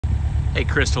Hey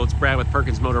Crystal, it's Brad with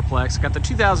Perkins Motorplex. Got the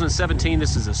 2017,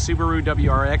 this is a Subaru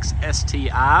WRX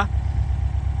STI.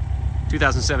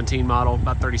 2017 model,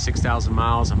 about 36,000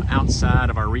 miles. I'm outside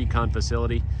of our recon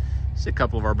facility. See a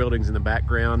couple of our buildings in the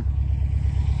background.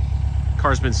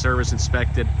 Car's been service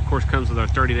inspected. Of course, comes with our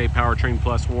 30-day Powertrain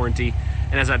Plus warranty.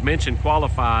 And as I'd mentioned,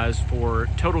 qualifies for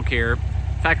Total Care,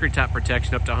 factory type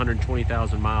protection up to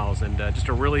 120,000 miles. And just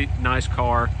a really nice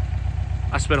car.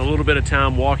 I spent a little bit of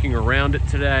time walking around it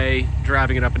today,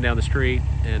 driving it up and down the street,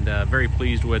 and very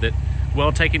pleased with it.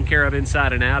 Well taken care of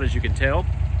inside and out, as you can tell.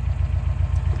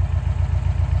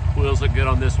 Wheels look good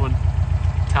on this one.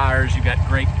 Tires, you got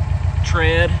great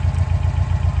tread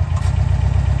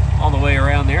all the way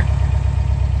around there.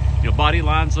 Your body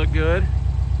lines look good.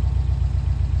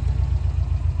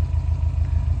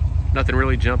 Nothing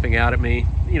really jumping out at me.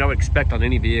 You know, expect on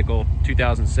any vehicle,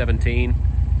 2017.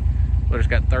 But it's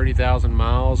got 30,000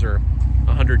 miles or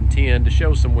 110 to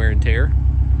show some wear and tear.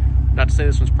 Not to say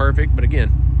this one's perfect, but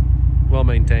again, well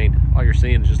maintained. All you're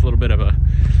seeing is just a little bit of a,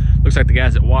 looks like the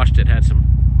guys that washed it had some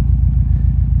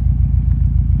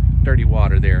dirty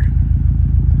water there.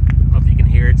 I don't know if you can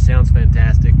hear it, sounds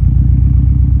fantastic.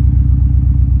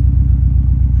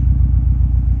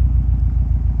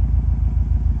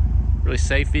 Really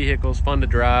safe vehicles, fun to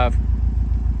drive.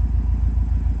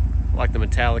 I like the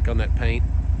metallic on that paint.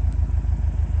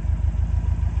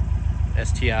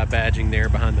 STI badging there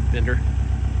behind the fender.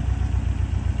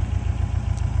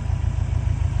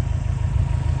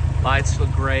 Lights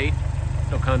look great,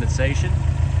 no condensation.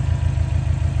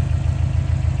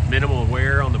 Minimal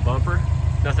wear on the bumper,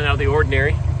 nothing out of the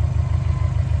ordinary.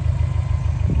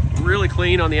 Really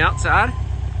clean on the outside.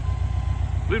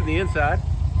 Move to the inside.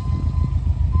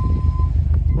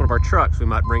 One of our trucks, we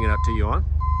might bring it up to you on.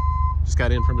 Just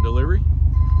got in from a delivery.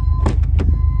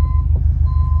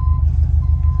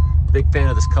 Big fan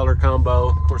of this color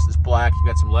combo. Of course, this black, you've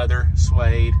got some leather,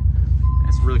 suede.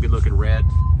 That's a really good looking red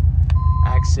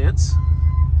accents.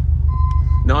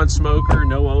 Non-smoker,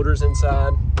 no odors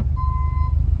inside.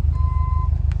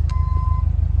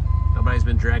 Nobody's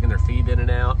been dragging their feet in and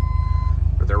out,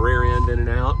 or their rear end in and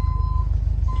out.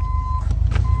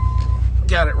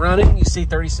 Got it running. You see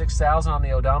 36,000 on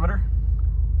the odometer.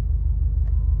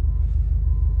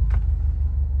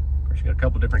 Of course, you got a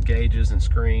couple different gauges and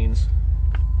screens.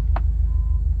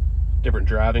 Different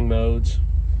driving modes.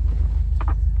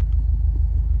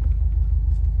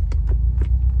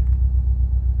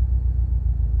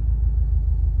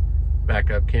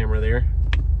 Backup camera there.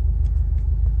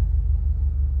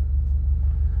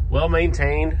 Well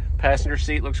maintained. Passenger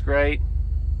seat looks great.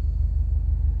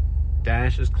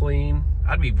 Dash is clean.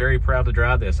 I'd be very proud to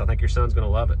drive this. I think your son's gonna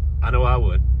love it. I know I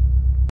would.